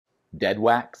dead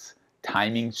wax,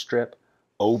 timing strip,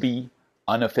 obi,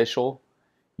 unofficial.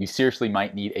 You seriously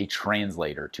might need a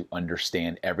translator to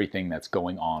understand everything that's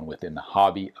going on within the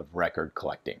hobby of record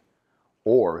collecting.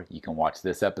 Or you can watch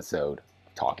this episode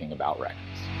talking about records.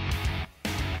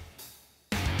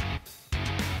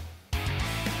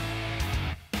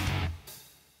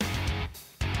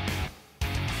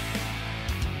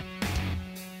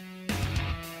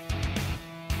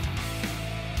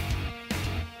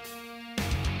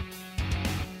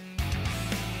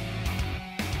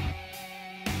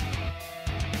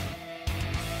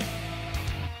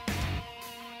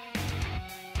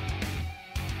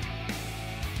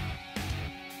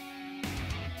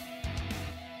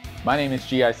 My name is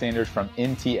G.I. Sanders from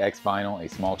NTX Vinyl, a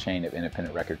small chain of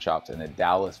independent record shops in the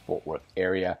Dallas-Fort Worth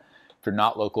area. If you're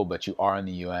not local but you are in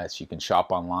the U.S., you can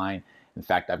shop online. In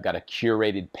fact, I've got a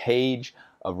curated page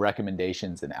of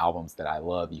recommendations and albums that I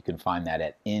love. You can find that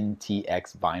at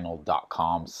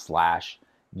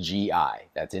ntxvinyl.com/GI.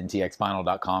 That's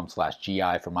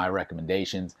ntxvinyl.com/GI for my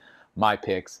recommendations, my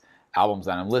picks, albums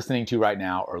that I'm listening to right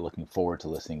now or looking forward to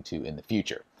listening to in the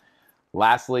future.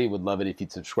 Lastly, would love it if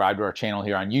you'd subscribe to our channel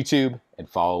here on YouTube and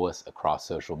follow us across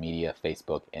social media,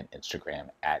 Facebook and Instagram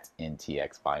at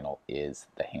NTX Vinyl is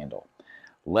the handle.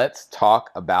 Let's talk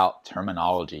about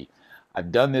terminology. I've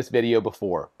done this video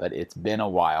before, but it's been a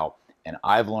while and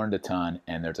I've learned a ton,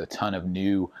 and there's a ton of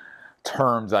new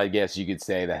terms, I guess you could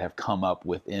say, that have come up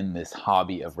within this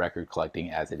hobby of record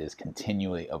collecting as it is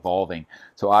continually evolving.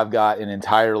 So I've got an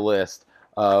entire list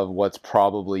of what's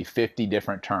probably 50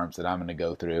 different terms that I'm going to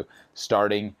go through,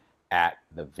 starting at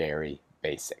the very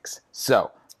basics.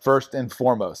 So first and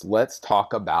foremost, let's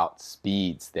talk about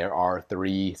speeds. There are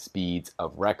 3 speeds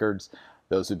of records.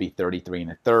 Those would be 33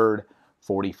 1/3,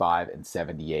 45 and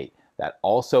 78. That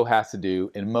also has to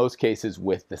do, in most cases,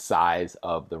 with the size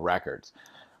of the records.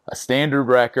 A standard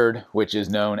record, which is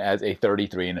known as a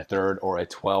 33 1/3 or a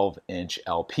 12-inch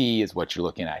LP, is what you're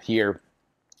looking at here.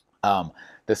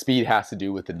 The speed has to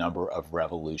do with the number of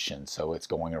revolutions, so it's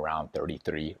going around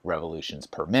 33 revolutions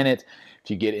per minute.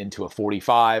 If you get into a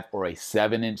 45 or a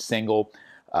 7-inch single,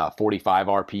 45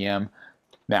 RPM.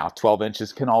 Now, 12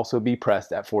 inches can also be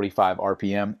pressed at 45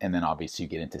 RPM, and then obviously you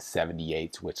get into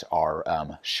 78s, which are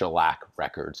shellac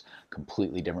records,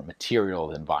 completely different material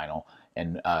than vinyl,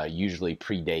 and usually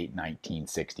predate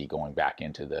 1960, going back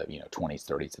into the 20s,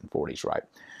 30s, and 40s, right?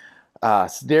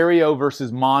 Stereo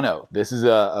versus mono. This is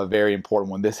a very important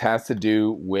one. This has to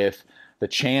do with the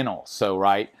channel. So,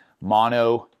 right,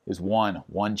 mono is one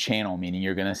channel, meaning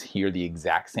you're going to hear the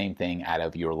exact same thing out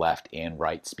of your left and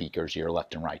right speakers, your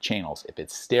left and right channels. If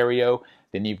it's stereo,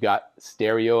 then you've got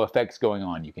stereo effects going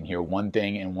on. You can hear one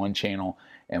thing in one channel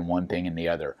and one thing in the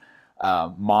other.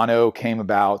 Mono came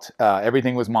about,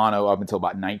 everything was mono up until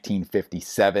about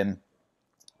 1957.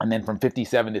 And then from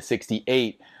 57 to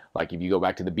 68, like if you go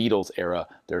back to the Beatles era,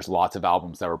 there's lots of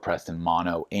albums that were pressed in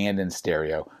mono and in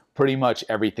stereo. Pretty much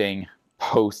everything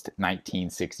post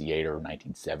 1968 or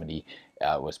 1970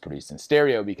 was produced in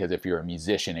stereo, because if you're a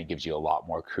musician, it gives you a lot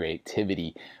more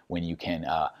creativity when you can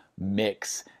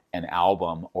mix an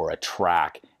album or a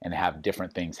track and have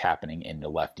different things happening in the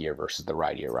left ear versus the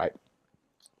right ear, right?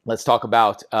 Let's talk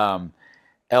about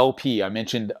LP. I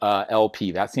mentioned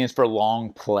LP. That stands for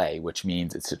long play, which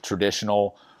means it's a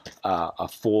traditional a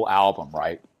full album,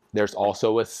 right? There's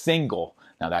also a single.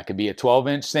 Now that could be a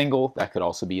 12-inch single. That could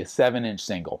also be a 7-inch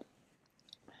single.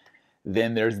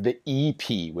 Then there's the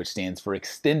EP, which stands for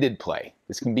extended play.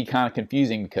 This can be kind of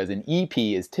confusing because an EP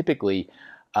is typically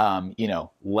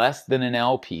less than an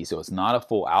LP, so it's not a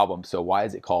full album. So why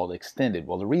is it called extended?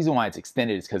 Well, the reason why it's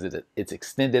extended is because it's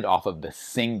extended off of the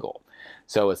single.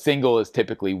 So a single is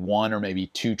typically 1 or maybe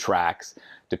 2 tracks,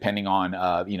 depending on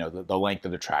the length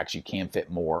of the tracks. You can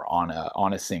fit more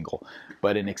on a single,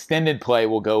 but an extended play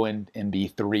will go in and be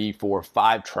 3, 4,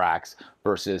 5 tracks,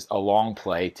 versus a long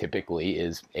play typically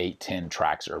is 8, 10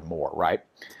 tracks or more, right?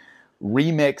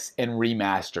 Remix and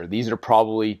remaster. These are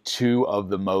probably 2 of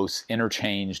the most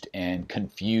interchanged and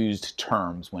confused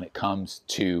terms when it comes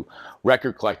to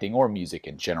record collecting or music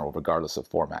in general, regardless of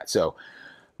format. So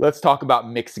let's talk about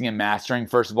mixing and mastering.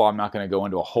 First of all, I'm not going to go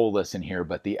into a whole lesson here,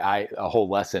 but the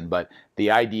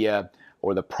idea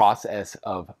or the process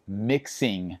of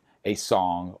mixing a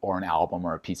song or an album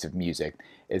or a piece of music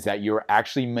is that you're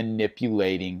actually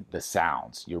manipulating the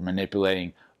sounds. You're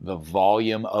manipulating the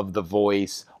volume of the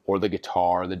voice or the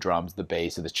guitar, the drums, the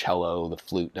bass, or the cello, the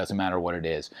flute, doesn't matter what it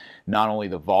is. Not only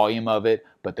the volume of it,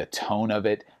 but the tone of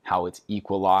it, how it's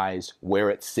equalized,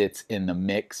 where it sits in the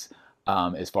mix,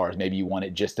 as far as maybe you want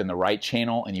it just in the right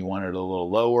channel and you want it a little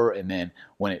lower, and then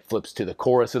when it flips to the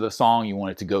chorus of the song, you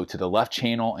want it to go to the left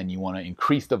channel and you want to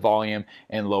increase the volume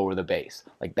and lower the bass.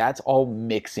 Like, that's all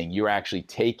mixing. You're actually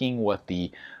taking what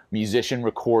the musician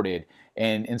recorded,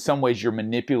 and in some ways you're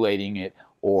manipulating it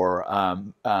or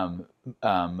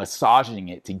massaging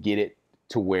it to get it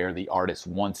to where the artist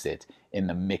wants it in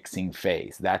the mixing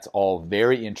phase. That's all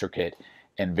very intricate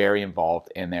and very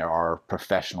involved, and there are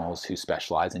professionals who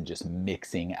specialize in just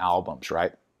mixing albums,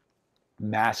 right?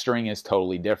 Mastering is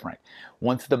totally different.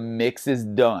 Once the mix is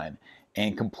done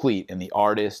and complete, and the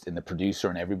artist and the producer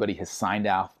and everybody has signed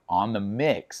off on the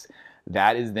mix,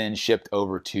 that is then shipped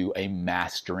over to a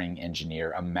mastering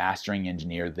engineer. A mastering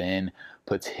engineer then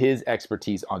puts his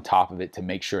expertise on top of it to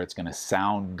make sure it's going to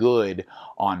sound good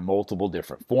on multiple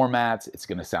different formats. It's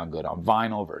going to sound good on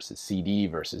vinyl versus CD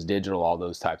versus digital, all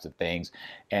those types of things.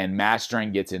 And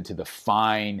mastering gets into the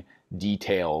fine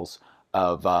details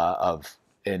of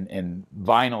in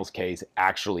vinyl's case,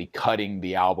 actually cutting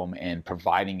the album and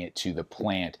providing it to the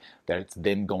plant that's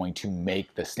then going to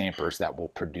make the stampers that will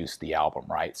produce the album,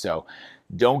 right? So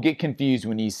don't get confused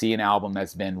when you see an album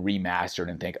that's been remastered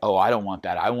and think, oh, I don't want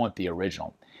that, I want the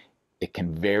original. It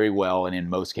can very well, and in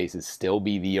most cases, still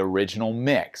be the original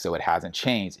mix, so it hasn't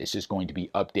changed. It's just going to be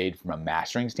updated from a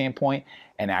mastering standpoint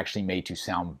and actually made to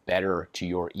sound better to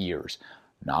your ears.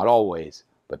 Not always,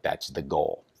 but that's the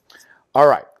goal. All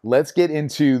right, let's get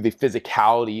into the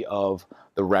physicality of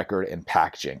the record and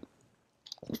packaging.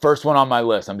 First one on my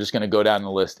list, I'm just going to go down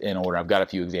the list in order. I've got a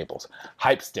few examples.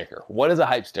 Hype sticker. What is a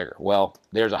hype sticker? Well,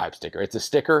 there's a hype sticker. It's a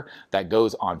sticker that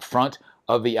goes on front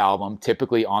of the album,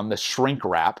 typically on the shrink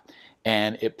wrap,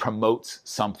 and it promotes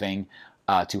something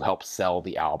to help sell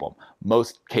the album.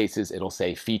 Most cases it'll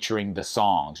say featuring the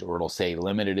songs, or it'll say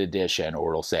limited edition,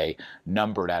 or it'll say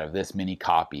numbered out of this many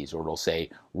copies, or it'll say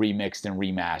remixed and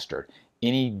remastered.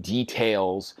 Any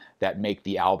details that make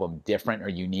the album different or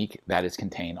unique, that is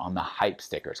contained on the hype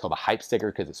sticker. It's called a hype sticker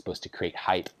because it's supposed to create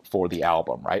hype for the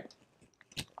album, right?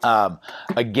 A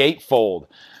gatefold.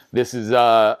 This is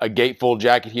a gatefold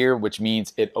jacket here, which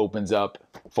means it opens up,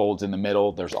 folds in the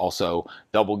middle. There's also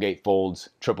double gatefolds,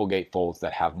 triple gatefolds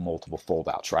that have multiple fold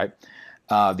outs, right?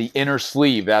 The inner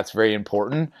sleeve, that's very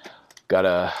important.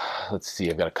 Let's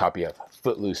see, I've got a copy of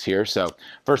Footloose here. So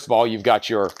first of all, you've got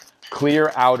your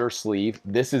clear outer sleeve.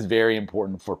 This is very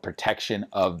important for protection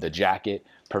of the jacket,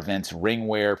 prevents ring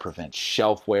wear, prevents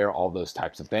shelf wear, all those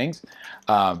types of things.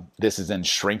 This is in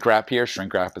shrink wrap here.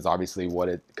 Shrink wrap is obviously what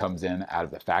it comes in out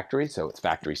of the factory, so it's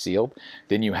factory sealed.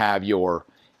 Then you have your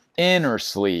inner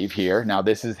sleeve here. Now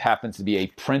this happens to be a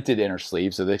printed inner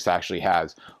sleeve, so this actually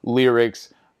has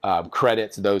lyrics,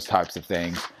 credits, those types of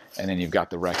things, and then you've got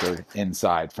the record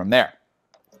inside from there.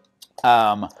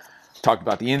 Talked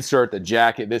about the insert, the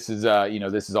jacket. This is,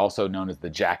 this is also known as the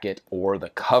jacket or the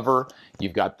cover.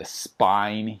 You've got the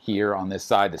spine here on this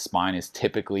side. The spine is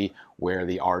typically where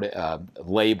the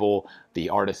label, the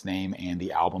artist name, and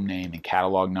the album name and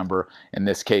catalog number. In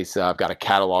this case, I've got a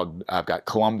catalog. I've got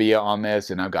Columbia on this,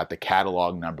 and I've got the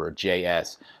catalog number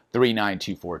JS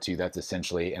 39242. That's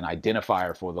essentially an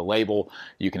identifier for the label.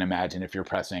 You can imagine if you're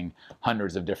pressing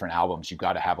hundreds of different albums, you've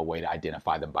got to have a way to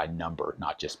identify them by number,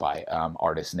 not just by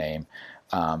artist name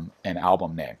and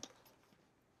album name.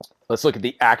 Let's look at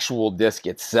the actual disc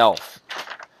itself.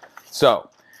 So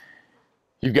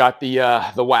you've got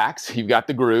the wax, you've got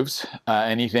the grooves,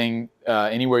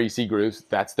 anywhere you see grooves,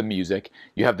 that's the music.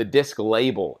 You have the disc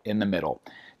label in the middle.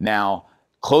 Now,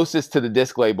 closest to the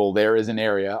disc label, there is an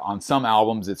area. On some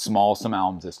albums, it's small. Some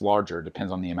albums, it's larger. It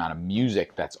depends on the amount of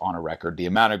music that's on a record. The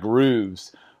amount of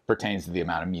grooves pertains to the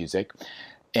amount of music.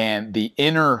 And the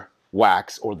inner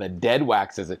wax, or the dead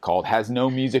wax as it's called, has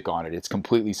no music on it. It's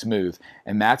completely smooth.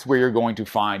 And that's where you're going to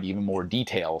find even more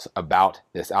details about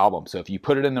this album. So if you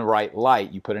put it in the right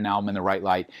light, you put an album in the right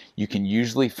light, you can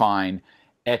usually find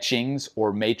etchings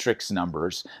or matrix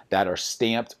numbers that are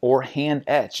stamped or hand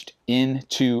etched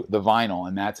into the vinyl,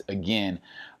 and that's again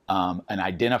an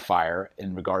identifier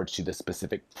in regards to the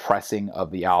specific pressing of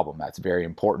the album. That's very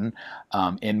important.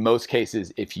 In most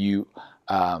cases, if you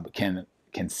can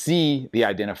see the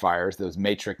identifiers, those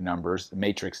matrix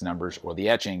numbers or the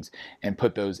etchings, and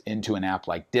put those into an app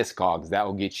like Discogs, that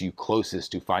will get you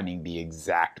closest to finding the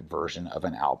exact version of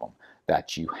an album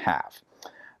that you have.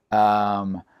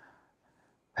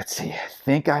 Let's see,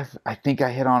 I think I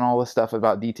hit on all the stuff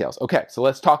about details. Okay, so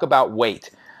let's talk about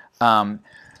weight.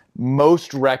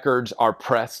 Most records are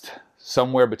pressed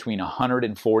somewhere between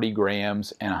 140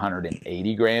 grams and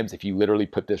 180 grams. If you literally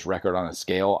put this record on a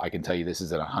scale, I can tell you this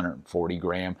is at 140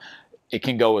 gram. It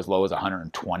can go as low as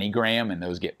 120 gram, and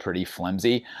those get pretty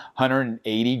flimsy.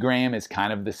 180 gram is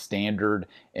kind of the standard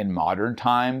in modern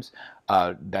times.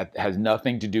 That has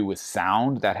nothing to do with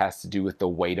sound. That has to do with the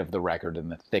weight of the record and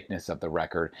the thickness of the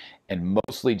record, and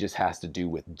mostly just has to do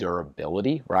with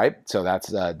durability, right? So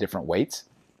that's different weights.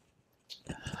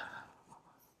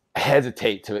 I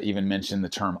hesitate to even mention the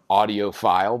term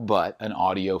audiophile, but an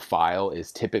audiophile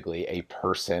is typically a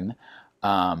person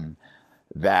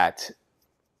that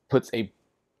puts a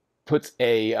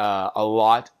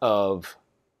lot of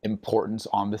importance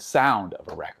on the sound of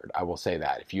a record. I will say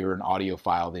that. If you're an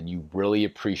audiophile, then you really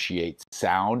appreciate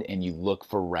sound and you look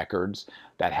for records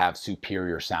that have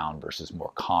superior sound versus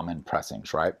more common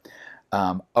pressings, right?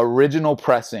 Original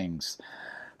pressings.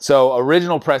 So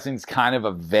original pressing is kind of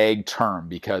a vague term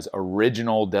because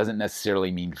original doesn't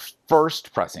necessarily mean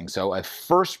first pressing. So a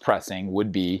first pressing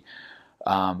would be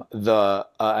an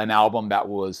album that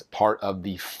was part of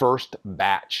the first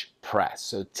batch press.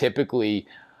 So typically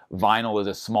vinyl is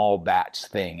a small batch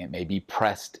thing. It may be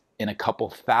pressed in a couple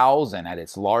thousand at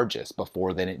its largest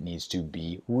before then it needs to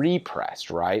be repressed,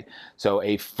 right? So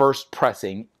a first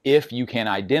pressing, if you can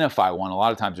identify one, a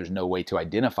lot of times there's no way to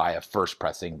identify a first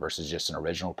pressing versus just an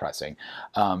original pressing,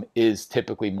 is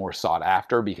typically more sought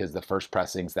after because the first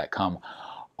pressings that come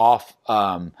off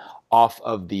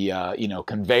of the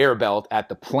conveyor belt at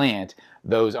the plant,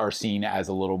 those are seen as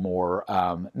a little more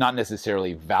not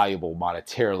necessarily valuable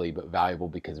monetarily, but valuable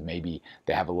because maybe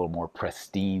they have a little more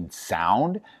pristine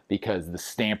sound because the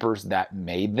stampers that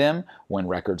made them when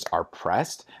records are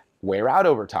pressed wear out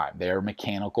over time. They are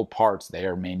mechanical parts, they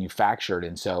are manufactured,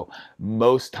 and so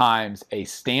most times a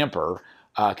stamper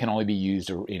can only be used,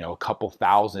 a couple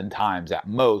thousand times at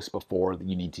most before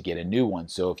you need to get a new one.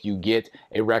 So if you get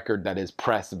a record that is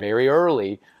pressed very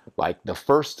early, like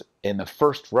in the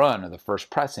first run or the first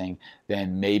pressing,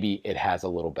 then maybe it has a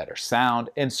little better sound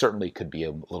and certainly could be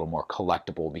a little more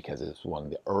collectible because it's one of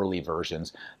the early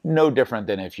versions. No different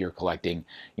than if you're collecting,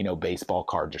 baseball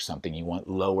cards or something. You want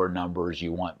lower numbers.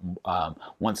 You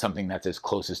want something that's as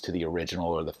closest to the original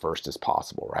or the first as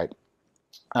possible, right?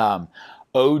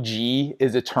 OG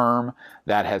is a term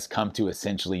that has come to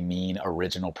essentially mean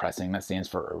original pressing. That stands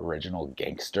for original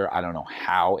gangster. I don't know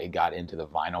how it got into the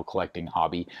vinyl collecting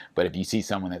hobby, but if you see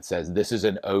someone that says this is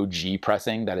an OG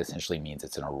pressing, that essentially means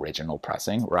it's an original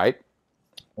pressing, right?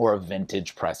 Or a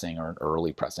vintage pressing or an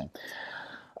early pressing.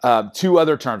 Two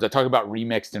other terms. I talk about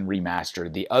remixed and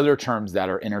remastered. The other terms that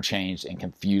are interchanged and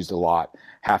confused a lot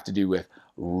have to do with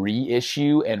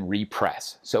reissue and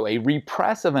repress. So a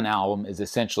repress of an album is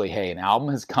essentially, hey, an album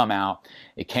has come out,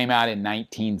 it came out in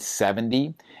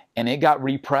 1970, and it got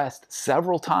repressed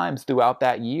several times throughout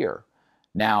that year.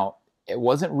 Now, it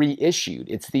wasn't reissued.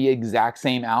 It's the exact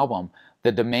same album.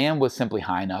 The demand was simply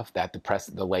high enough that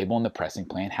the label and the pressing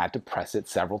plant had to press it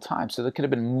several times. So there could have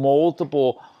been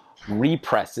multiple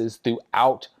represses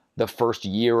throughout the first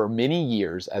year or many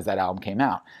years as that album came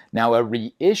out. Now, a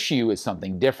reissue is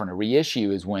something different. A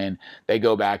reissue is when they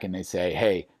go back and they say,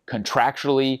 hey,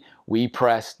 contractually, we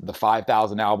pressed the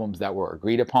 5,000 albums that were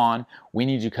agreed upon. We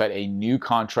need to cut a new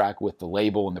contract with the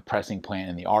label and the pressing plant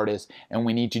and the artist, and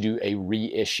we need to do a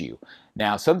reissue.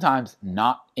 Now, sometimes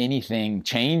not anything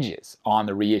changes on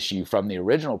the reissue from the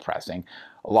original pressing.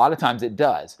 A lot of times it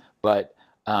does, but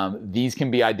these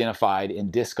can be identified in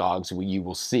Discogs, you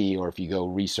will see, or if you go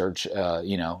research,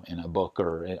 in a book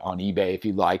or on eBay if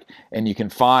you'd like, and you can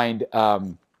find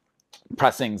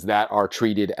pressings that are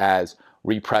treated as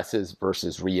represses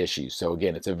versus reissues. So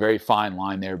again, it's a very fine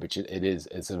line there, but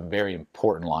it's a very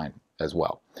important line as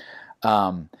well.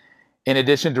 In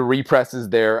addition to represses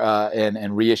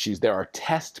and reissues, there are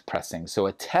test pressings. So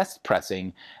a test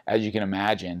pressing, as you can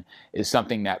imagine, is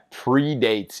something that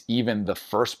predates even the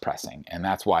first pressing, and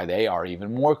that's why they are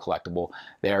even more collectible.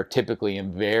 They are typically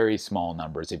in very small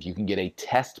numbers. If you can get a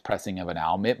test pressing of an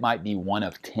album, it might be one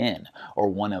of 10 or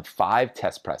one of 5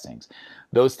 test pressings.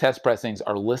 Those test pressings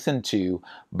are listened to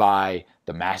by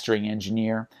the mastering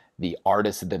engineer, the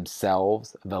artists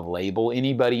themselves, the label,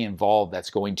 anybody involved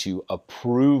that's going to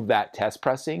approve that test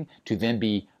pressing to then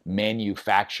be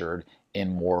manufactured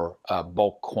in more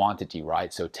bulk quantity,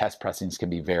 right? So test pressings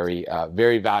can be very,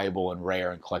 very valuable and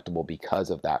rare and collectible because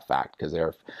of that fact, because there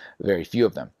are very few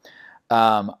of them.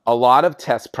 A lot of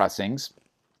test pressings,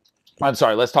 I'm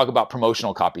sorry, let's talk about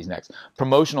promotional copies next.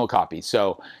 Promotional copies.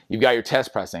 So you've got your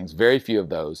test pressings, very few of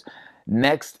those.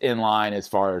 Next in line as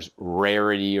far as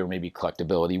rarity or maybe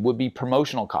collectability would be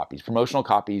promotional copies. Promotional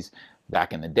copies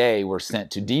back in the day were sent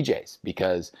to DJs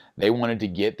because they wanted to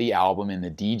get the album in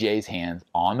the DJ's hands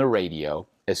on the radio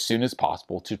as soon as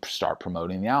possible to start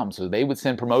promoting the album. So they would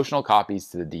send promotional copies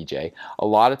to the DJ. A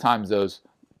lot of times those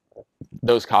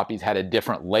those copies had a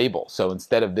different label. So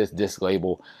instead of this disc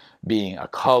label being a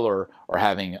color or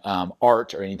having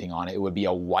art or anything on it, it would be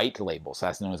a white label. So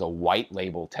that's known as a white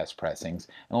label test pressings.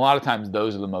 And a lot of times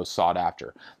those are the most sought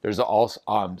after. There's also,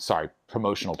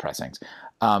 promotional pressings.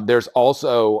 There's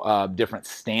also different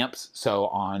stamps. So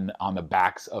on the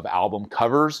backs of album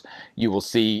covers, you will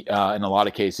see, in a lot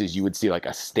of cases, you would see like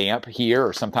a stamp here,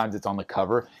 or sometimes it's on the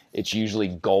cover. It's usually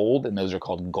gold, and those are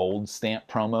called gold stamp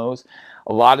promos.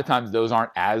 A lot of times those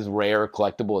aren't as rare or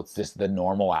collectible. It's just the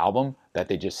normal album that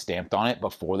they just stamped on it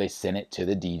before they sent it to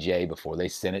the DJ, before they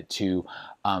sent it to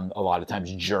a lot of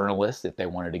times journalists if they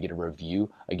wanted to get a review.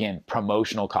 Again,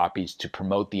 promotional copies to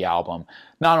promote the album,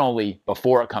 not only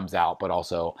before it comes out, but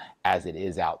also as it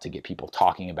is out, to get people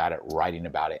talking about it, writing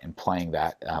about it, and playing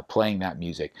that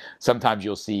music. Sometimes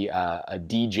you'll see a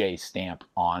DJ stamp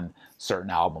on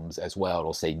certain albums as well.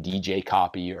 It'll say DJ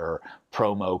copy or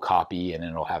promo copy, and then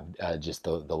it'll have just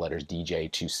the letters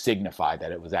DJ to signify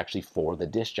that it was actually for the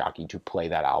disc jockey to play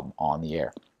that album on the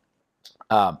air.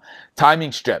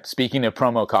 Timing strip. Speaking of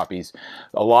promo copies,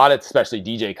 a lot of, especially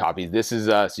DJ copies, this is,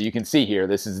 so you can see here,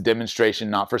 this is a demonstration,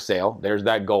 not for sale. There's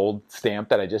that gold stamp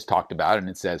that I just talked about, and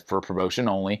it says for promotion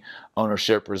only,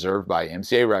 ownership reserved by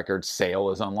MCA Records, sale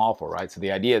is unlawful, right? So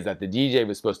the idea is that the DJ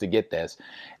was supposed to get this,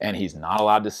 and he's not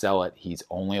allowed to sell it. He's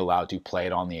only allowed to play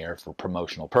it on the air for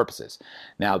promotional purposes.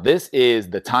 Now, this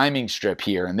is the timing strip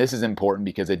here, and this is important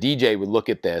because a DJ would look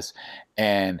at this,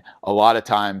 and a lot of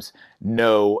times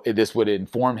this would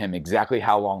inform him exactly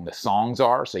how long the songs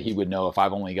are. So he would know, if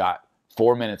I've only got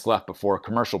 4 minutes left before a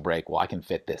commercial break, well, I can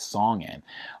fit this song in.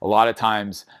 A lot of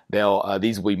times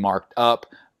these will be marked up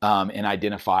and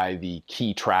identify the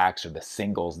key tracks or the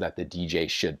singles that the DJ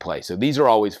should play. So these are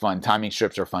always fun. Timing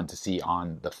strips are fun to see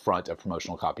on the front of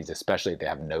promotional copies, especially if they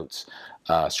have notes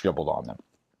scribbled on them.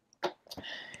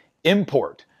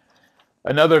 Import.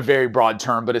 Another very broad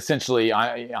term, but essentially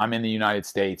I'm in the United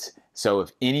States. So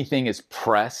if anything is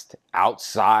pressed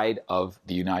outside of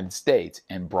the United States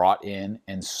and brought in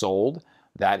and sold,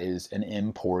 that is an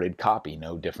imported copy,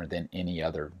 no different than any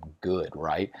other good,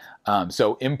 right?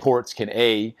 So imports can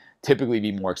typically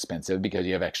be more expensive because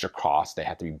you have extra costs. They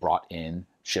have to be brought in,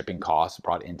 shipping costs,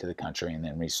 brought into the country and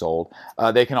then resold.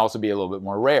 They can also be a little bit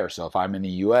more rare. So if I'm in the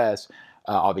US,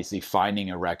 obviously finding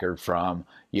a record from,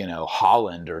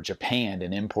 Holland or Japan,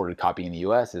 an imported copy in the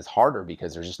US is harder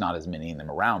because there's just not as many of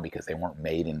them around because they weren't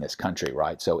made in this country,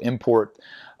 right? So import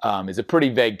is a pretty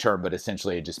vague term, but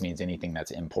essentially it just means anything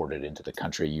that's imported into the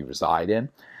country you reside in.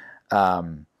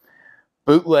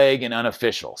 Bootleg and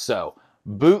unofficial. So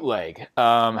bootleg.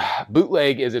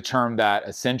 Bootleg is a term that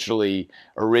essentially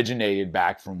originated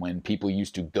back from when people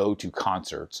used to go to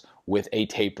concerts with a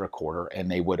tape recorder, and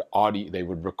they would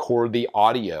record the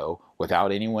audio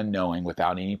without anyone knowing,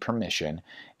 without any permission,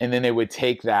 and then they would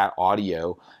take that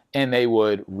audio and they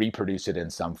would reproduce it in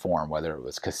some form, whether it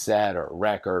was cassette or a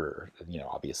record or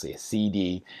obviously a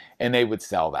CD, and they would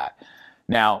sell that.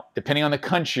 Now, depending on the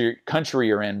country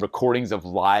you're in, recordings of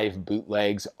live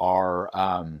bootlegs are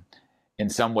in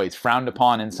some ways frowned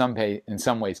upon, in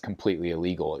some ways completely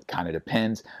illegal. It kind of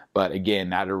depends. But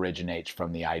again, that originates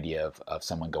from the idea of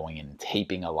someone going in and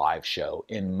taping a live show.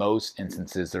 In most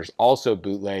instances, there's also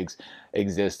bootlegs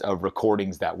exist of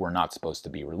recordings that were not supposed to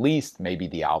be released. Maybe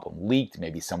the album leaked.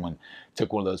 Maybe someone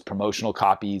took one of those promotional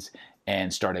copies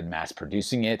and started mass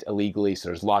producing it illegally. So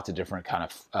there's lots of different kind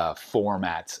of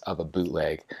formats of a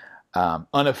bootleg.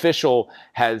 Unofficial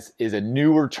is a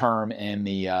newer term in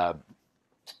the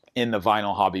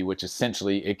vinyl hobby, which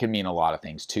essentially, it can mean a lot of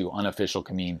things too. Unofficial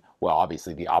can mean, well,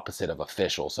 obviously the opposite of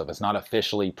official. So if it's not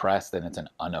officially pressed, then it's an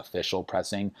unofficial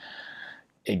pressing.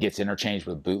 It gets interchanged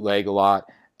with bootleg a lot.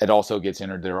 It also gets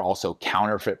entered. There are also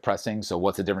counterfeit pressing. So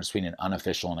what's the difference between an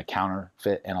unofficial and a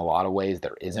counterfeit? In a lot of ways,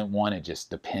 there isn't one. It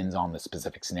just depends on the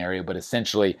specific scenario. But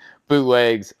essentially,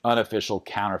 bootlegs, unofficial,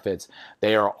 counterfeits,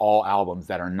 they are all albums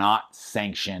that are not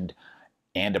sanctioned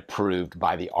and approved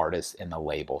by the artist and the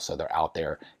label. So they're out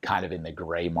there kind of in the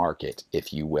gray market,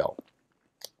 if you will.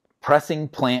 Pressing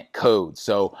plant codes.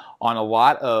 So on a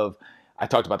lot of, I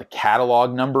talked about the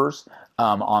catalog numbers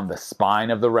on the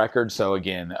spine of the record. So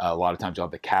again, a lot of times you'll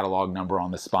have the catalog number on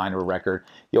the spine of a record.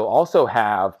 You'll also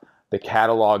have the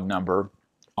catalog number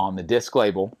on the disc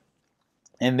label.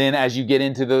 And then as you get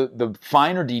into the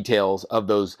finer details of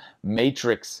those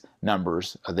matrix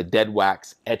numbers, the dead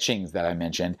wax etchings that I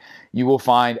mentioned, you will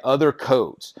find other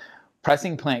codes.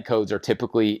 Pressing plant codes are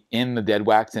typically in the dead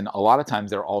wax, and a lot of times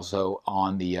they're also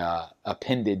on the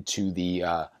appended to the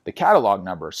catalog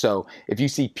number. So if you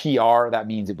see PR, that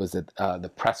means it was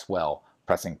the press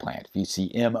pressing plant. If you see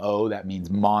MO, that means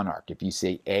Monarch. If you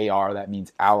say AR, that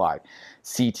means Allied.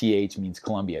 CTH means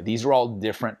Columbia. These are all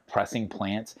different pressing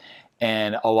plants,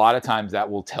 and a lot of times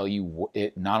that will tell you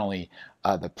it not only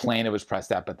the plant it was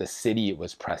pressed at, but the city it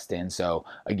was pressed in. So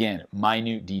again,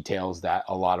 minute details that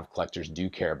a lot of collectors do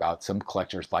care about. Some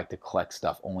collectors like to collect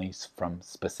stuff only from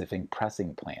specific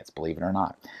pressing plants, believe it or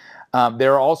not.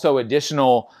 There are also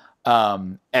additional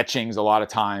etchings a lot of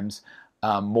times,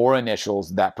 more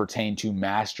initials that pertain to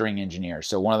mastering engineers.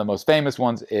 So one of the most famous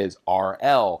ones is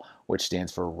RL, which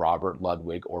stands for Robert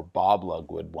Ludwig or Bob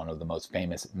Ludwig, one of the most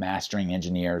famous mastering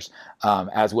engineers,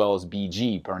 as well as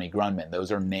BG, Bernie Grundman.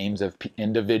 Those are names of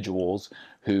individuals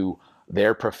who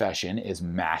their profession is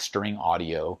mastering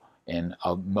audio in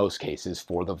most cases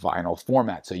for the vinyl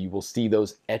format. So you will see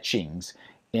those etchings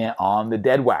on the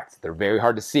dead wax. They're very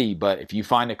hard to see, but if you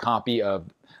find a copy of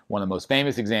one of the most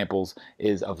famous examples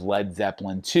is of Led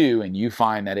Zeppelin 2, and you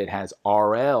find that it has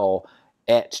RL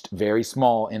etched very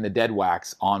small in the dead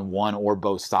wax on one or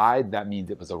both sides, that means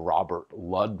it was a Robert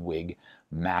Ludwig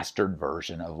mastered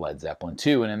version of Led Zeppelin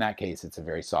 2, and in that case it's a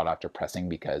very sought after pressing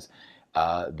because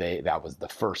that was the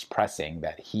first pressing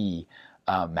that he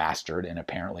mastered, and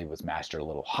apparently was mastered a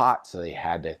little hot, so they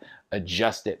had to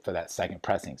adjust it for that second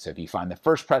pressing. So if you find the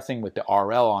first pressing with the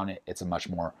RL on it, it's a much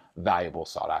more valuable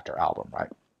sought after album, right?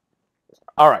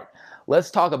 All right, let's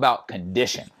talk about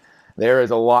condition. There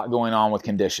is a lot going on with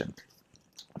condition.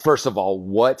 First of all,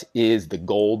 what is the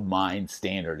gold mine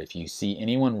standard? If you see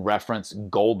anyone reference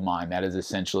gold mine, that is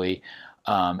essentially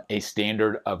a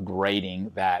standard of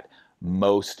grading that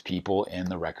most people in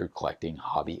the record collecting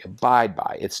hobby abide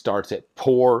by. It starts at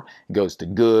poor, goes to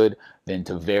good, then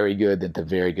to very good, then to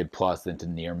very good plus, then to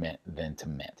near mint, then to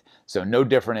mint. So no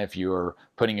different if you're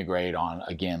putting a grade on,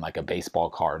 again, like a baseball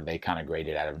card. They kind of grade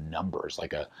it out of numbers,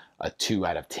 like a 2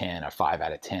 out of 10, a 5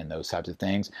 out of 10, those types of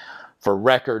things. For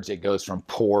records, it goes from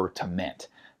poor to mint.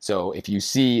 So if you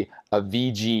see a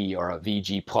VG or a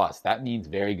VG plus, that means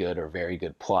very good or very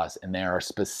good plus, and there are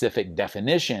specific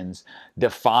definitions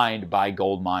defined by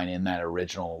Goldmine in that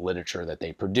original literature that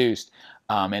they produced,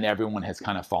 and everyone has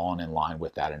kind of fallen in line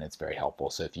with that, and it's very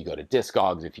helpful. So if you go to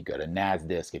Discogs, if you go to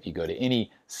NASDisc, if you go to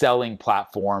any selling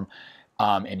platform,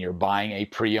 and you're buying a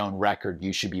pre-owned record,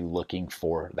 you should be looking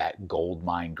for that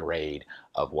Goldmine grade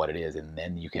of what it is, and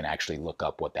then you can actually look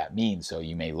up what that means. So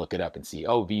you may look it up and see,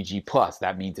 oh, VG plus,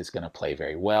 that means it's going to play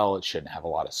very well. It shouldn't have a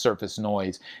lot of surface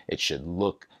noise. It should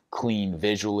look clean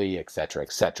visually, etc.,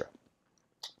 etc.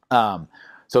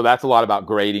 So that's a lot about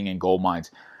grading and gold mines.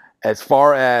 As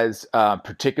far as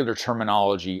particular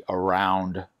terminology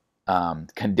around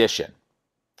condition,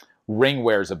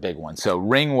 ringware is a big one. So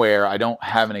ringware, I don't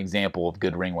have an example of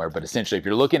good ringware, but essentially if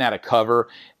you're looking at a cover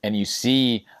and you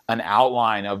see an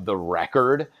outline of the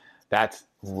record, that's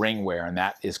ringware, and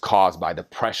that is caused by the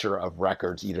pressure of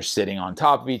records either sitting on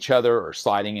top of each other or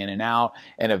sliding in and out,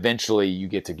 and eventually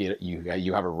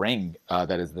you have a ring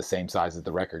that is the same size as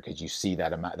the record because you see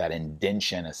that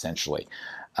indentation essentially.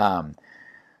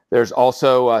 There's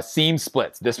also seam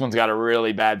splits. This one's got a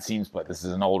really bad seam split. This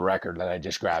is an old record that I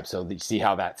just grabbed. So you see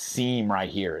how that seam right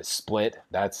here is split?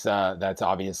 That's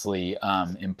obviously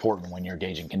important when you're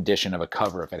gauging condition of a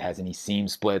cover. If it has any seam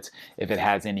splits, if it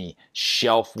has any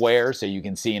shelf wear, so you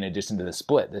can see in addition to the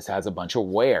split, this has a bunch of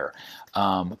wear.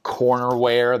 Corner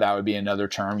wear, that would be another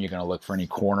term. You're going to look for any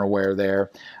corner wear there.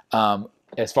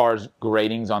 As far as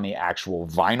gradings on the actual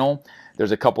vinyl,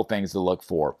 there's a couple things to look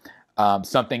for.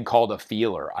 Something called a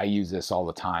feeler. I use this all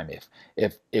the time.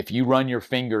 If you run your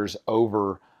fingers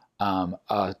over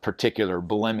a particular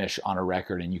blemish on a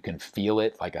record and you can feel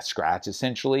it like a scratch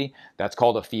essentially, that's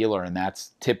called a feeler, and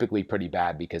that's typically pretty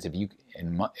bad because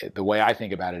the way I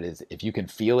think about it is if you can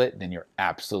feel it, then you're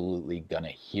absolutely gonna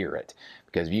hear it,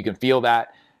 because if you can feel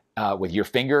that with your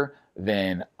finger,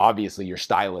 then obviously your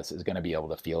stylus is going to be able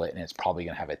to feel it, and it's probably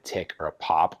going to have a tick or a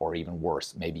pop, or even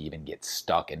worse, maybe even get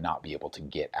stuck and not be able to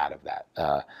get out of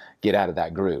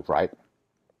that groove, right?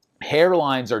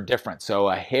 Hairlines are different. So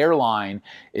a hairline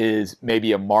is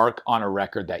maybe a mark on a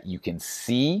record that you can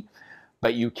see,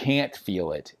 but you can't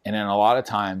feel it. And then a lot of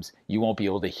times you won't be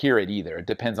able to hear it either. It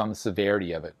depends on the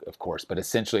severity of it, of course, but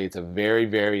essentially it's a very,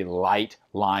 very light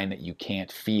line that you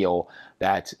can't feel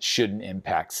that shouldn't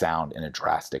impact sound in a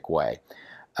drastic way.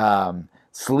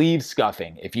 Sleeve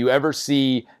scuffing. If you ever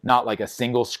see not like a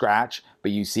single scratch, but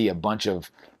you see a bunch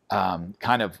of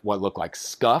kind of what look like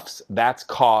scuffs, that's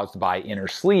caused by inner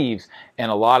sleeves. In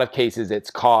a lot of cases,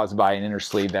 it's caused by an inner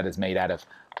sleeve that is made out of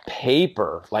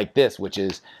paper like this, which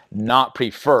is not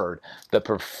preferred. The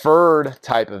preferred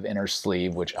type of inner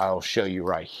sleeve, which I'll show you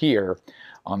right here,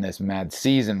 on this Mad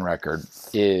Season record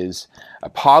is a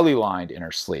polylined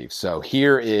inner sleeve. So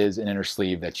here is an inner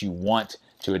sleeve that you want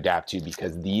to adapt to,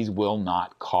 because these will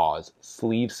not cause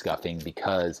sleeve scuffing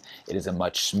because it is a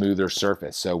much smoother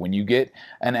surface. So when you get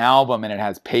an album and it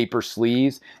has paper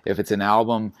sleeves, if it's an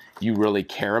album you really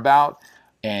care about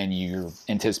and you're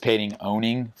anticipating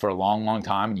owning for a long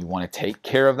time and you want to take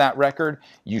care of that record,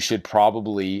 you should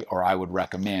probably, or I would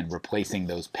recommend, replacing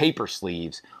those paper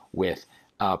sleeves with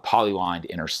polylined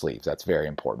inner sleeves. That's very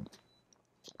important.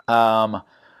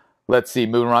 Let's see,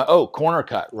 moving around. Oh, corner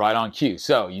cut, right on cue.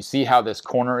 So you see how this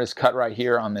corner is cut right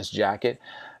here on this jacket?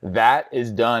 That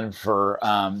is done for,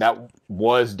 that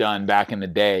was done back in the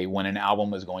day when an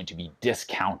album was going to be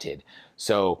discounted.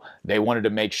 So they wanted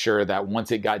to make sure that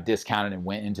once it got discounted and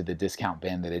went into the discount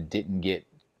bin, that it didn't get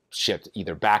shipped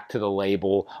either back to the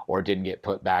label or didn't get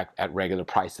put back at regular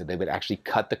price. So they would actually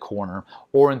cut the corner,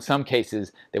 or in some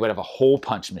cases they would have a hole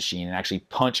punch machine and actually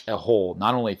punch a hole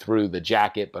not only through the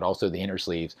jacket but also the inner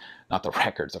sleeves, not the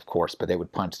records of course, but they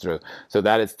would punch through. So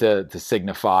that is to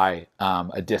signify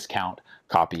a discount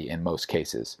copy in most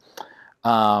cases.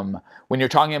 When you're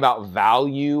talking about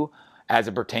value as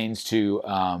it pertains to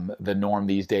the norm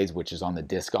these days, which is on the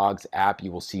Discogs app, you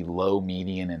will see low,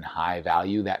 median, and high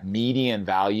value. That median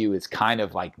value is kind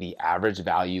of like the average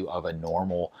value of a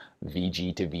normal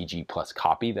VG to VG plus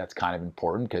copy. That's kind of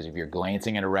important, because if you're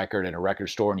glancing at a record in a record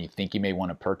store and you think you may want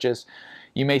to purchase,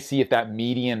 you may see if that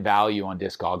median value on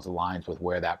Discogs aligns with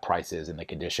where that price is in the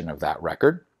condition of that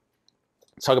record.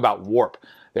 Let's talk about warp.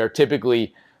 There's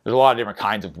a lot of different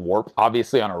kinds of warp,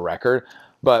 obviously, on a record.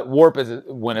 But warp is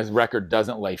when a record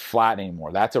doesn't lay flat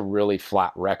anymore. That's a really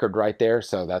flat record right there,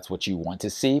 so that's what you want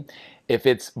to see. If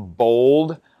it's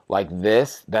bold like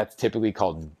this, that's typically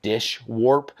called dish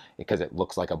warp, because it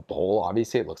looks like a bowl,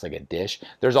 obviously, it looks like a dish.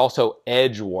 There's also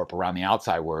edge warp around the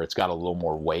outside, where it's got a little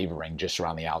more wavering just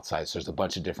around the outside. So there's a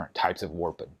bunch of different types of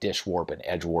warp, but dish warp and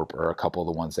edge warp are a couple of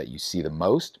the ones that you see the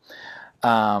most.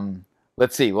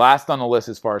 Let's see, last on the list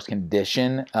as far as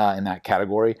condition in that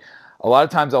category, a lot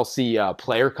of times I'll see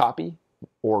player copy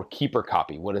or keeper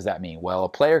copy. What does that mean? Well, a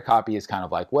player copy is kind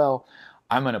of like, well,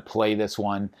 I'm going to play this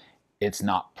one. It's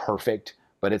not perfect,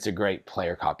 but it's a great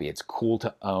player copy. It's cool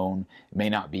to own. It may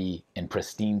not be in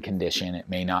pristine condition. It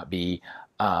may not be,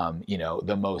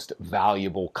 the most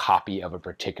valuable copy of a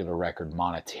particular record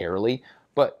monetarily.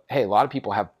 But hey, a lot of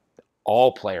people have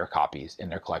all player copies in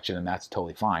their collection, and that's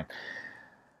totally fine.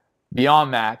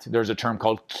 Beyond that, there's a term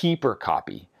called keeper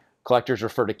copy. Collectors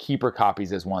refer to keeper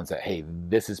copies as ones that, hey,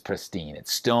 this is pristine.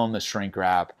 It's still in the shrink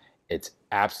wrap. It's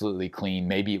absolutely clean.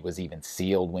 Maybe it was even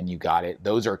sealed when you got it.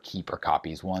 Those are keeper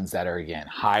copies, ones that are, again,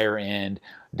 higher end.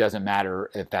 Doesn't matter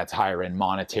if that's higher end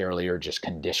monetarily or just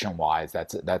condition-wise.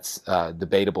 That's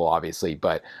debatable, obviously.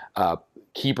 But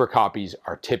keeper copies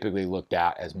are typically looked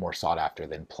at as more sought after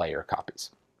than player copies.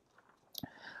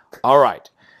 All right.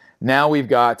 Now we've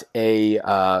got a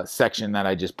section that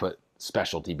I just put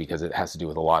specialty because it has to do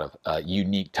with a lot of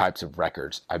unique types of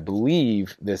records. I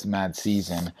believe this Mad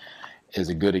Season is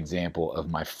a good example of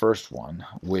my first one,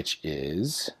 which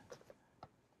is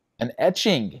an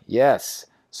etching. Yes.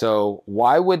 So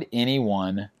why would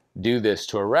anyone do this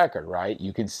to a record, right?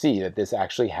 You can see that this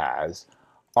actually has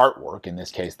artwork, in this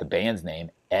case the band's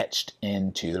name, etched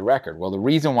into the record. Well, the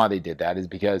reason why they did that is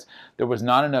because there was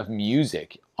not enough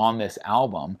music on this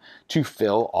album to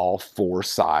fill all four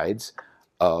sides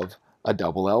of a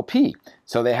double LP.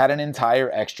 So they had an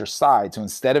entire extra side. So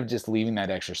instead of just leaving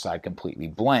that extra side completely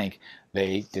blank,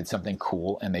 they did something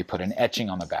cool and they put an etching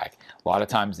on the back. A lot of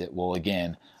times it will,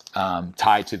 again,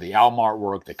 tie to the album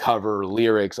artwork, the cover,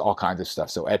 lyrics, all kinds of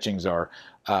stuff. So etchings are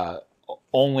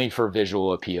only for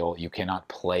visual appeal. You cannot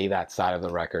play that side of the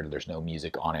record. There's no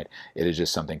music on it. It is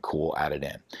just something cool added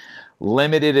in.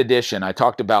 Limited edition. I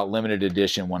talked about limited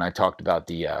edition when I talked about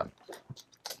the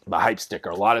hype sticker.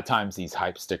 A lot of times these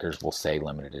hype stickers will say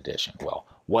limited edition. Well,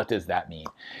 what does that mean?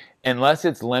 Unless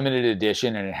it's limited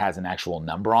edition and it has an actual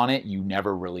number on it, you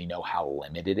never really know how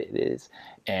limited it is.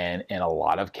 And in a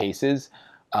lot of cases,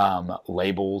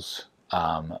 labels,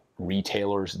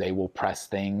 retailers, they will press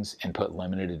things and put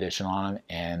limited edition on them,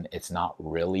 and it's not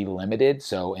really limited.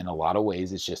 So in a lot of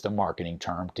ways, it's just a marketing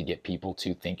term to get people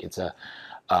to think it's a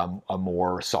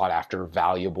more sought after,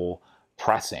 valuable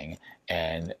pressing,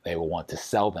 and they will want to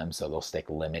sell them, so they'll stick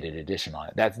limited edition on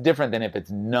it. That's different than if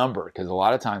it's numbered, because a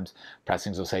lot of times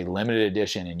pressings will say limited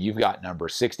edition and you've got number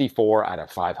 64 out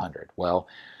of 500. Well,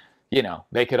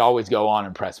 they could always go on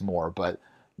and press more, but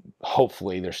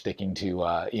hopefully they're sticking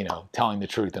to, you know, telling the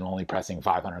truth and only pressing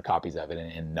 500 copies of it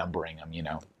and numbering them, you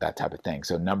know, that type of thing.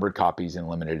 So numbered copies and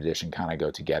limited edition kind of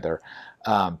go together.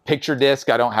 Picture disc,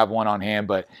 I don't have one on hand,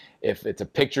 but if it's a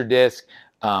picture disc,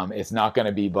 it's not going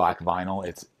to be black vinyl.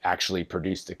 It's actually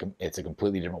produced, it's a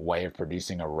completely different way of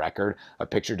producing a record. A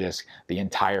picture disc, the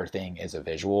entire thing is a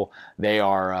visual. They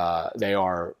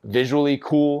are visually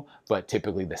cool, but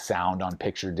typically the sound on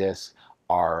picture discs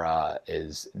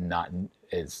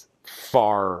is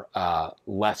far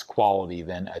less quality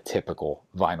than a typical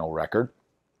vinyl record.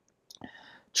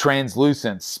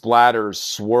 Translucent, splatters,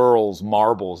 swirls,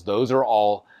 marbles, those are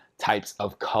all types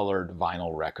of colored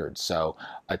vinyl records. So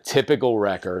a typical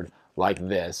record like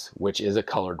this, which is a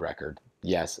colored record,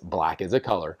 yes, black is a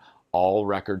color. All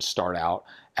records start out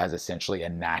as essentially a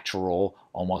natural,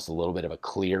 almost a little bit of a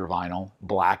clear vinyl.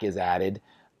 Black is added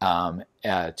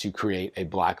to create a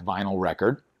black vinyl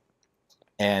record.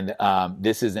 And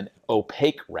this is an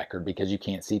opaque record because you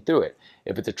can't see through it.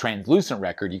 If it's a translucent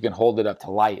record, you can hold it up to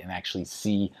light and actually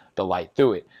see the light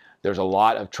through it. There's a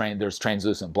lot of there's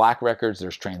translucent black records,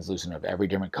 there's translucent of every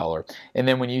different color. And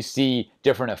then when you see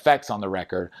different effects on the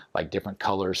record, like different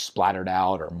colors splattered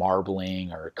out or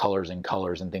marbling or colors in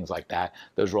colors and things like that,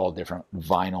 those are all different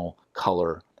vinyl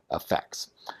color effects.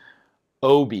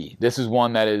 OB, this is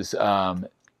one that is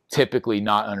typically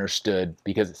not understood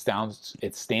because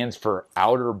it stands for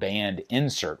outer band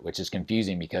insert, which is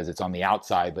confusing because it's on the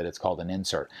outside, but it's called an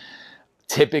insert.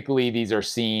 Typically, these are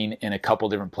seen in a couple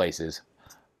different places.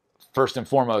 First and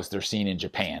foremost, they're seen in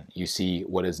Japan. You see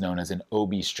what is known as an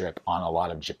OB strip on a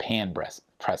lot of Japan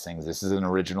pressings. This is an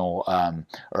original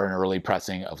or an early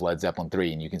pressing of Led Zeppelin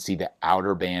 3, and you can see the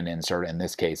outer band insert in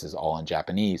this case is all in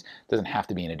Japanese. It doesn't have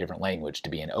to be in a different language to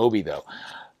be an OB though.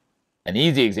 An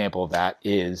easy example of that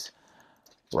is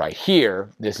right here.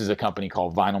 This is a company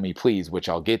called Vinyl Me Please, which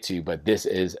I'll get to, but this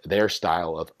is their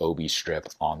style of OB strip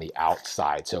on the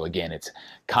outside. So again, it's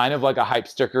kind of like a hype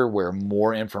sticker where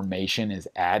more information is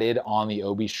added on the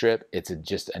OB strip. It's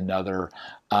just another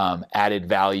added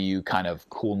value kind of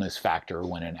coolness factor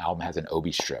when an album has an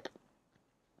OB strip.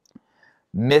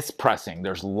 Mispressing.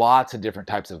 There's lots of different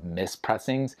types of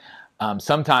mispressings.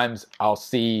 Sometimes I'll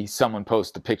see someone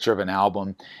post a picture of an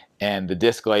album and the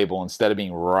disc label, instead of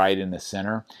being right in the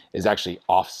center, is actually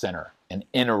off center and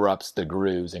interrupts the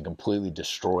grooves and completely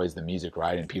destroys the music,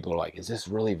 right? And people are like, is this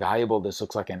really valuable? This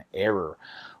looks like an error.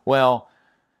 Well,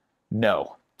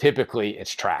 no. Typically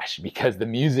it's trash because the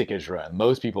music is ruined.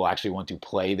 Most people actually want to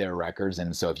play their records,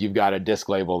 and so if you've got a disc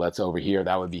label that's over here,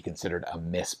 that would be considered a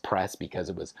mispress because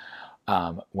it was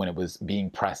when it was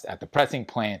being pressed at the pressing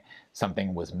plant,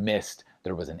 something was missed,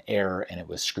 there was an error, and it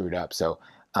was screwed up. So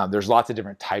there's lots of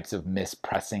different types of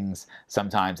mispressings.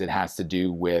 Sometimes it has to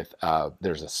do with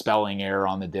there's a spelling error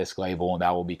on the disc label, and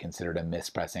that will be considered a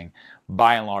mispressing.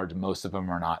 By and large, most of them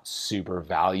are not super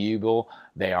valuable.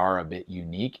 They are a bit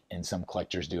unique, and some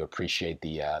collectors do appreciate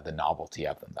the novelty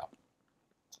of them, though.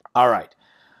 All right.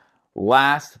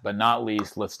 Last but not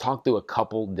least, let's talk through a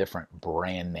couple different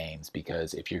brand names,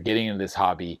 because if you're getting into this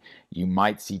hobby, you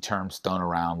might see terms thrown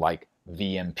around like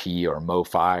VMP or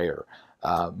MoFi or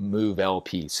Move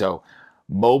LP. So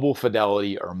Mobile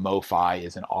Fidelity or MoFi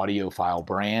is an audiophile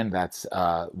brand. That's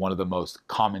one of the most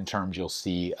common terms you'll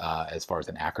see as far as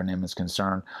an acronym is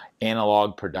concerned.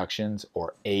 Analog Productions,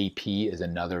 or AP, is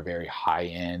another very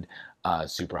high-end,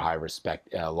 super high respect,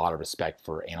 a lot of respect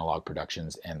for Analog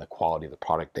Productions and the quality of the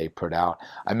product they put out.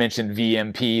 I mentioned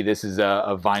VMP. This is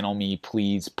a Vinyl Me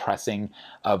Please pressing.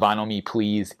 Vinyl Me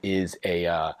Please is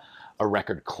a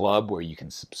record club where you can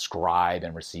subscribe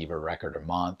and receive a record a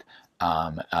month.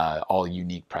 All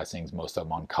unique pressings, most of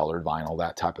them on colored vinyl,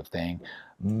 that type of thing.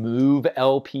 Move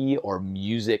LP, or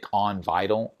Music on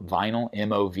Vinyl,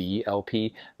 MOV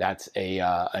LP. That's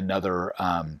another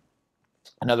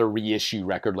reissue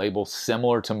record label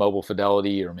similar to Mobile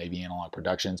Fidelity or maybe Analog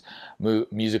Productions.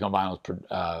 Music on Vinyl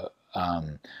is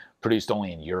produced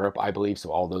only in Europe, I believe,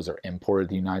 so all those are imported to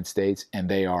the United States, and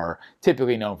they are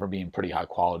typically known for being pretty high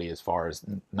quality as far as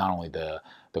not only the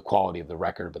quality of the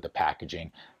record, but the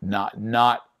packaging. Not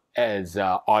as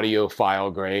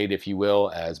audiophile grade, if you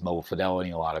will, as Mobile Fidelity,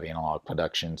 a lot of Analog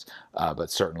Productions, but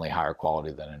certainly higher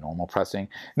quality than a normal pressing.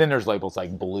 And then there's labels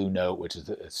like Blue Note, which is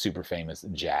a super famous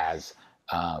jazz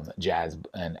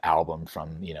an album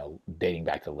from, dating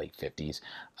back to the late 50s.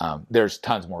 There's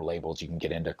tons more labels you can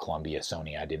get into. Columbia,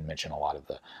 Sony. I didn't mention a lot of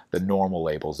the normal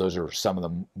labels. Those are some of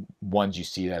the ones you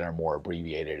see that are more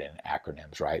abbreviated in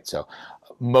acronyms, right? So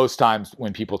most times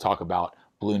when people talk about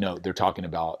Blue Note, they're talking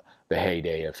about the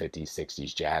heyday of 50s,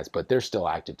 60s jazz, but they're still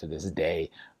active to this day.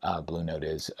 Blue Note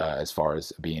is, as far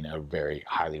as being a very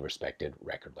highly respected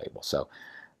record label. So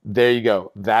There you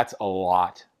go. That's a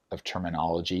lot of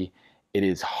terminology. It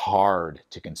is hard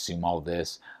to consume all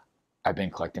this. I've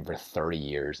been collecting for 30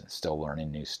 years and still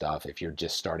learning new stuff. If you're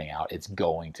just starting out, it's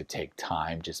going to take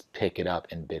time. Just pick it up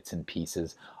in bits and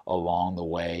pieces along the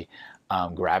way.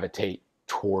 Gravitate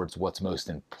towards what's most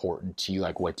important to you.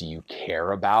 Like, what do you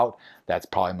care about? That's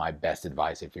probably my best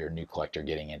advice if you're a new collector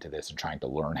getting into this and trying to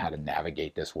learn how to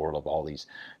navigate this world of all these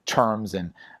terms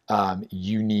and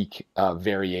unique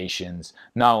variations,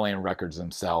 not only in records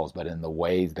themselves, but in the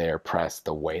way they're pressed,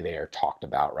 the way they are talked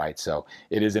about, right? So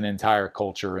it is an entire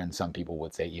culture, and some people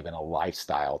would say even a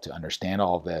lifestyle, to understand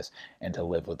all of this and to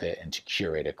live with it and to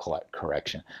curate a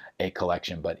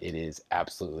collection, but it is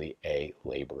absolutely a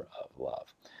labor of love.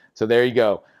 So there you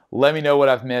go. Let me know what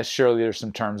I've missed. Surely there's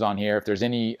some terms on here. If there's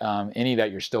any that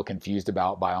you're still confused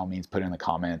about, by all means, put it in the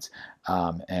comments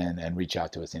and reach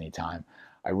out to us anytime.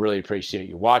 I really appreciate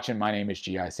you watching. My name is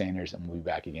G.I. Sanders, and we'll be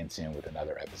back again soon with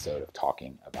another episode of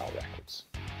Talking About Records.